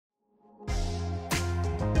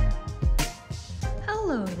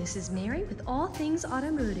Hello, this is Mary with All Things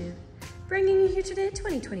Automotive, bringing you here today a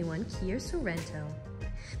 2021 Kia Sorento.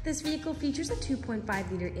 This vehicle features a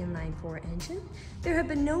 2.5-liter inline-4 engine. There have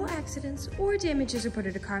been no accidents or damages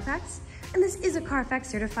reported to CARFAX, and this is a CARFAX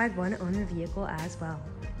certified one-owner vehicle as well.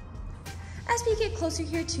 As we get closer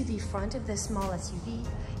here to the front of this small SUV,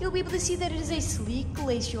 you'll be able to see that it is a sleek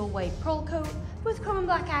Glacial White Pearl coat with chrome and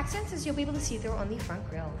black accents, as you'll be able to see through on the front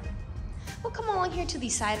grille. We'll come along here to the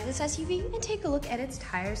side of this SUV and take a look at its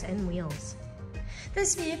tires and wheels.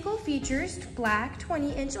 This vehicle features black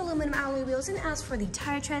 20-inch aluminum alloy wheels, and as for the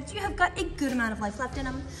tire treads, you have got a good amount of life left in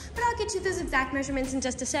them, but I'll get to those exact measurements in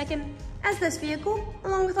just a second, as this vehicle,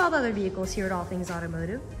 along with all the other vehicles here at All Things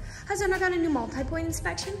Automotive, has undergone a new multi-point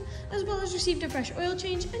inspection, as well as received a fresh oil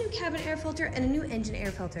change, a new cabin air filter, and a new engine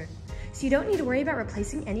air filter, so you don't need to worry about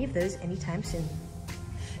replacing any of those anytime soon.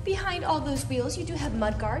 Behind all those wheels, you do have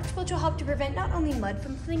mudguards, which will help to prevent not only mud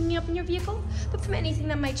from flinging up in your vehicle, but from anything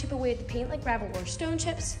that might chip away at the paint like gravel or stone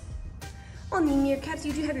chips. On the mirror caps,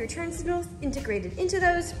 you do have your turn signals integrated into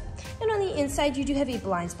those, and on the inside, you do have a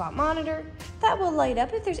blind spot monitor that will light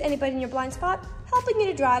up if there's anybody in your blind spot, helping you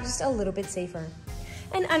to drive just a little bit safer.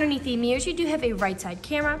 And underneath the mirrors, you do have a right side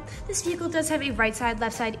camera. This vehicle does have a right side,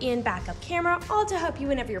 left side, and backup camera, all to help you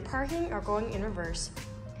whenever you're parking or going in reverse.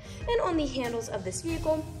 And on the handles of this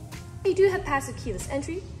vehicle, you do have passive keyless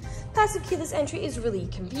entry. Passive keyless entry is really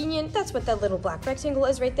convenient. That's what that little black rectangle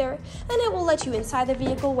is right there. And it will let you inside the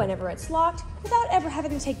vehicle whenever it's locked without ever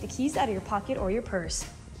having to take the keys out of your pocket or your purse.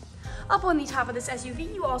 Up on the top of this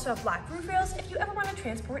SUV, you also have black roof rails if you ever want to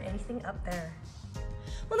transport anything up there.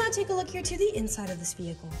 We'll now take a look here to the inside of this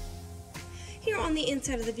vehicle. Here on the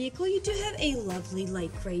inside of the vehicle, you do have a lovely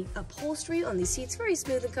light gray upholstery on the seats, very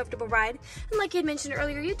smooth and comfortable ride. And like I had mentioned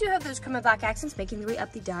earlier, you do have those chrome and black accents making their way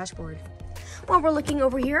up the dashboard. While we're looking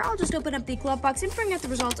over here, I'll just open up the glove box and bring out the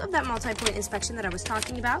results of that multi-point inspection that I was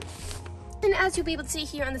talking about. And as you'll be able to see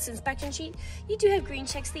here on this inspection sheet, you do have green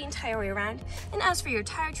checks the entire way around. And as for your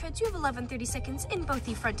tire treads, you have 11/30 seconds in both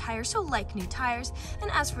the front tires, so like new tires.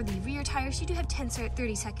 And as for the rear tires, you do have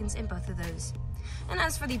 10/30 seconds in both of those. And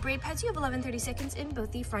as for the brake pads, you have 11/30 seconds in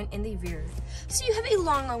both the front and the rear. So you have a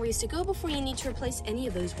long ways to go before you need to replace any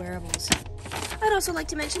of those wearables. I'd also like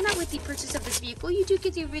to mention that with the purchase of this vehicle, you do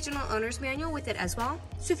get the original owner's manual with it as well.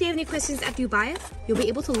 So if you have any questions after you buy it, you'll be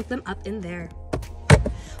able to look them up in there.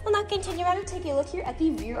 We'll now continue on and take a look here at the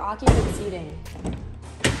rear occupant seating.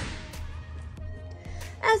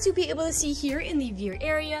 As you'll be able to see here in the rear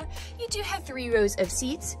area, you do have 3 rows of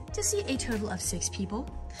seats to seat a total of 6 people.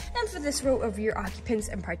 And for this row of rear occupants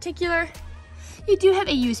in particular, you do have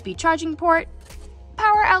a USB charging port,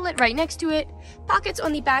 power outlet right next to it, pockets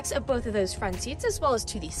on the backs of both of those front seats as well as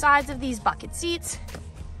to the sides of these bucket seats,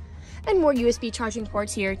 and more USB charging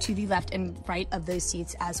ports here to the left and right of those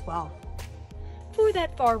seats as well. For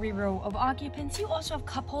that far rear row of occupants, you also have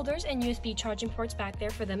cup holders and USB charging ports back there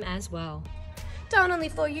for them as well. Down on the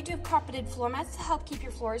floor, you do have carpeted floor mats to help keep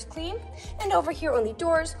your floors clean. And over here on the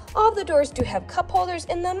doors, all of the doors do have cup holders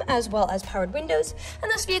in them as well as powered windows.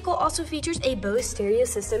 And this vehicle also features a BOSE stereo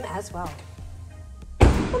system as well.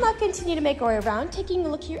 We'll now continue to make our way around, taking a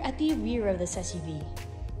look here at the rear of this SUV.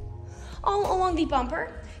 All along the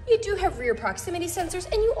bumper, you do have rear proximity sensors,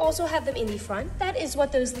 and you also have them in the front. That is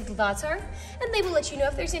what those little dots are, and they will let you know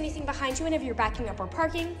if there's anything behind you whenever you're backing up or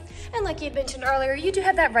parking. And like I had mentioned earlier, you do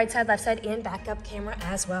have that right side, left side, and backup camera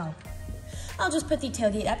as well. I'll just put the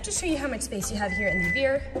tailgate up to show you how much space you have here in the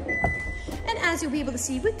rear. And as you'll be able to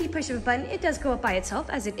see with the push of a button, it does go up by itself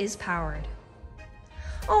as it is powered.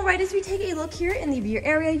 Alright, as we take a look here in the rear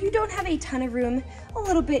area, you don't have a ton of room, a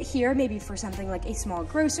little bit here, maybe for something like a small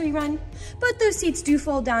grocery run, but those seats do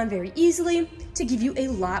fold down very easily to give you a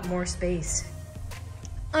lot more space.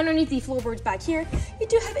 Underneath the floorboards back here, you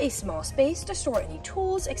do have a small space to store any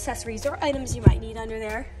tools, accessories, or items you might need under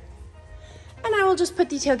there. And I will just put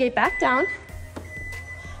the tailgate back down,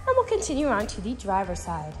 and we'll continue on to the driver's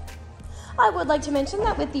side. I would like to mention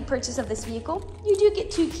that with the purchase of this vehicle, you do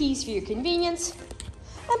get 2 keys for your convenience,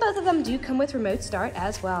 and both of them do come with remote start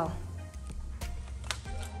as well.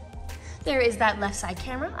 There is that left side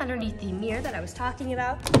camera underneath the mirror that I was talking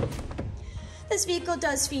about. This vehicle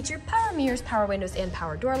does feature power mirrors, power windows, and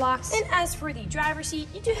power door locks. And as for the driver's seat,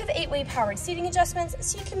 you do have 8-way powered seating adjustments,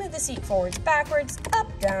 so you can move the seat forwards, backwards, up,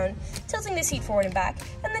 down, tilting the seat forward and back,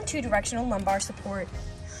 and then 2-directional lumbar support.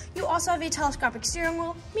 You also have a telescopic steering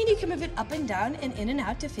wheel, meaning you can move it up and down and in and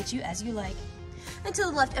out to fit you as you like. And to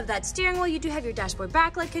the left of that steering wheel, you do have your dashboard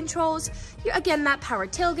backlight controls, again that power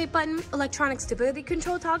tailgate button, electronic stability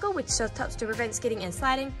control toggle, which just helps to prevent skidding and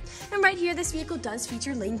sliding. And right here, this vehicle does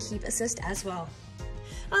feature lane keep assist as well.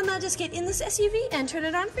 I'll now just get in this SUV and turn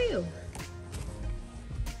it on for you.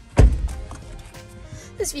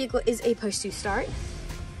 This vehicle is a push to start.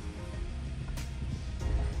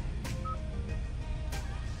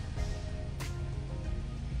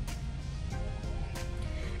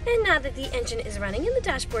 And now that the engine is running and the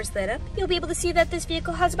dashboard's lit up, you'll be able to see that this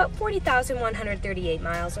vehicle has about 40,138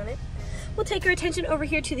 miles on it. We'll take our attention over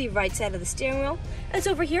here to the right side of the steering wheel, as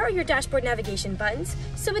over here are your dashboard navigation buttons.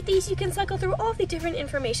 So with these, you can cycle through all the different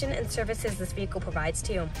information and services this vehicle provides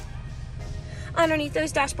to you. Underneath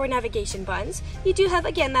those dashboard navigation buttons, you do have,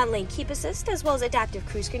 again, that lane keep assist as well as adaptive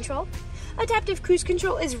cruise control. Adaptive cruise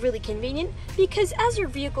control is really convenient because as your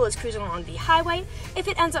vehicle is cruising along the highway, if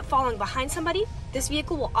it ends up falling behind somebody, this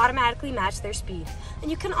vehicle will automatically match their speed. And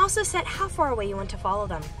you can also set how far away you want to follow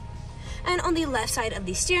them. And on the left side of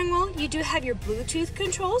the steering wheel, you do have your Bluetooth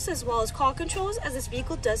controls as well as call controls, as this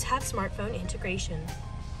vehicle does have smartphone integration.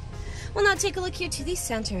 We'll now take a look here to the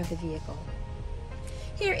center of the vehicle.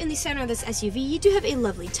 Here in the center of this SUV, you do have a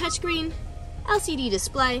lovely touchscreen, LCD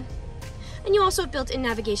display, and you also have built-in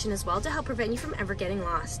navigation as well to help prevent you from ever getting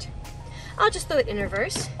lost. I'll just throw it in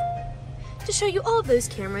reverse to show you all of those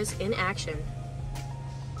cameras in action.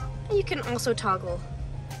 And you can also toggle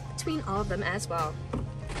between all of them as well.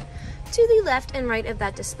 To the left and right of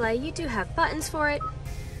that display, you do have buttons for it.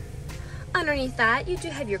 Underneath that, you do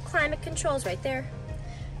have your climate controls right there.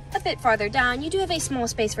 A bit farther down, you do have a small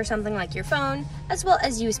space for something like your phone, as well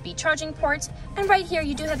as USB charging ports, and right here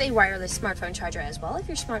you do have a wireless smartphone charger as well if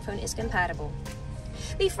your smartphone is compatible.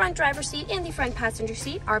 The front driver's seat and the front passenger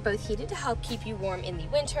seat are both heated to help keep you warm in the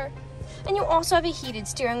winter, and you also have a heated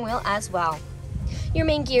steering wheel as well. Your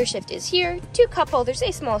main gear shift is here, 2 cup holders,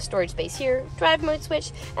 a small storage space here, drive mode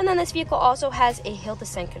switch, and then this vehicle also has a hill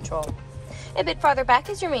descent control. A bit farther back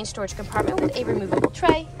is your main storage compartment with a removable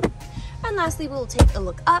tray. And lastly, we'll take a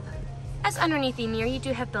look up, as underneath the mirror you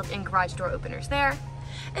do have built-in garage door openers there.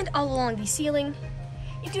 And all along the ceiling,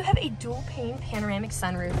 you do have a dual-pane panoramic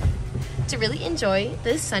sunroof to really enjoy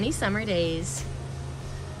the sunny summer days.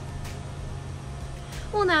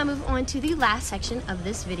 We'll now move on to the last section of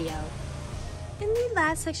this video. In the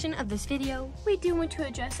last section of this video, we do want to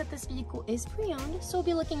address that this vehicle is pre-owned, so we'll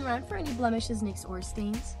be looking around for any blemishes, nicks, or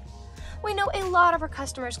stains. We know a lot of our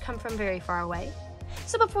customers come from very far away,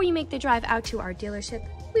 so before you make the drive out to our dealership,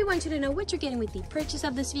 we want you to know what you're getting with the purchase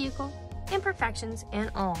of this vehicle, imperfections and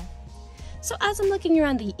all. So as I'm looking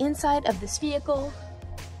around the inside of this vehicle,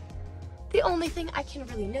 the only thing I can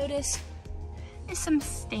really notice is some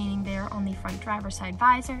staining there on the front driver's side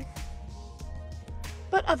visor.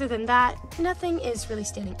 But other than that, nothing is really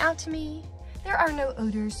standing out to me. There are no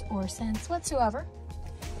odors or scents whatsoever.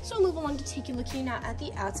 So I'll move along to take a look here now at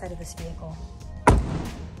the outside of this vehicle.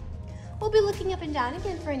 We'll be looking up and down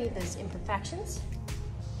again for any of those imperfections.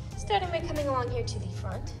 Starting by coming along here to the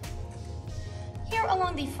front. Here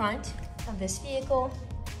along the front of this vehicle,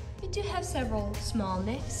 we do have several small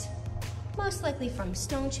nicks, most likely from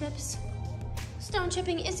stone chips. Stone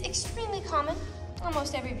chipping is extremely common.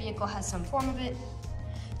 Almost every vehicle has some form of it.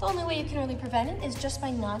 The only way you can really prevent it is just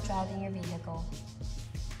by not driving your vehicle.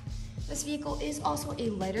 This vehicle is also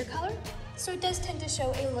a lighter color, so it does tend to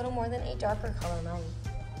show a little more than a darker color line.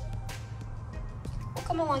 We'll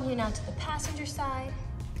come along here now to the passenger side.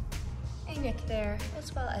 A nick there,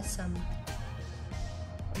 as well as some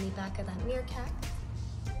on the back of that mirror cap.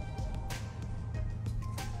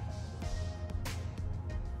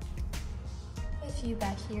 A few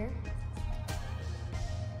back here.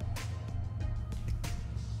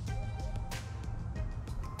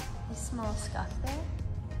 A small scuff there.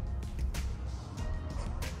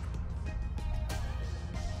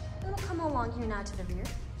 And we'll come along here now to the rear.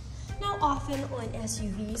 Now often on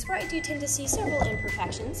SUVs, where I do tend to see several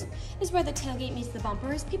imperfections, is where the tailgate meets the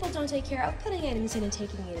bumpers. People don't take care of putting items in and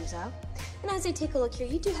taking items out. And as I take a look here,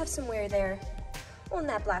 you do have some wear there on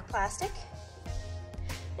that black plastic.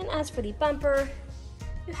 And as for the bumper,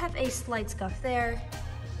 you have a slight scuff there.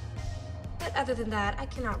 But other than that, I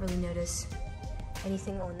cannot really notice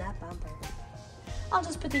anything on that bumper. I'll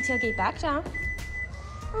just put the tailgate back down.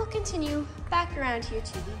 And we'll continue back around here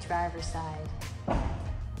to the driver's side.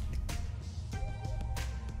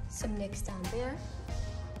 Some nicks down there.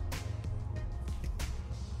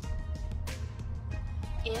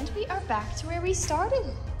 And we are back to where we started.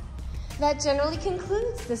 That generally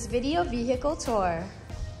concludes this video vehicle tour.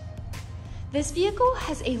 This vehicle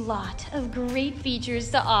has a lot of great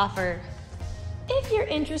features to offer. If you're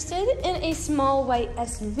interested in a small white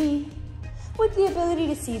SUV with the ability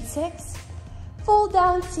to seat 6, fold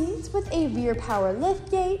down seats with a rear power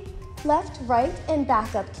liftgate, left, right, and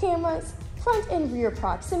backup cameras, front and rear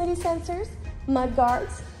proximity sensors,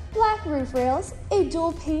 mudguards, black roof rails, a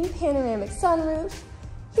dual-pane panoramic sunroof,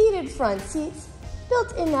 heated front seats,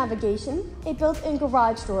 built-in navigation, a built-in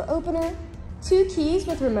garage door opener, 2 keys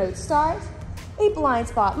with remote start, a blind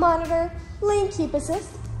spot monitor, lane keep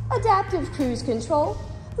assist, adaptive cruise control,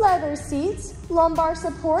 leather seats, lumbar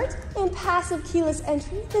support, and passive keyless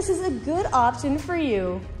entry. This is a good option for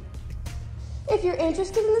you. If you're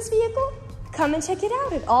interested in this vehicle, come and check it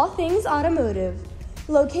out at All Things Automotive,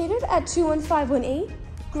 located at 21518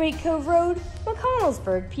 Great Cove Road,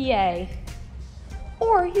 McConnellsburg, PA.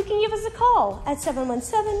 Or you can give us a call at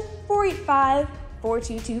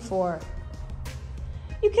 717-485-4224.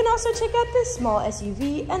 You can also check out this small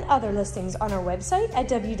SUV and other listings on our website at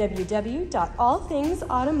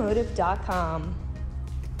www.allthingsautomotive.com.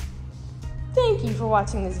 Thank you for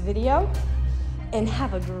watching this video, and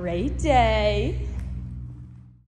have a great day.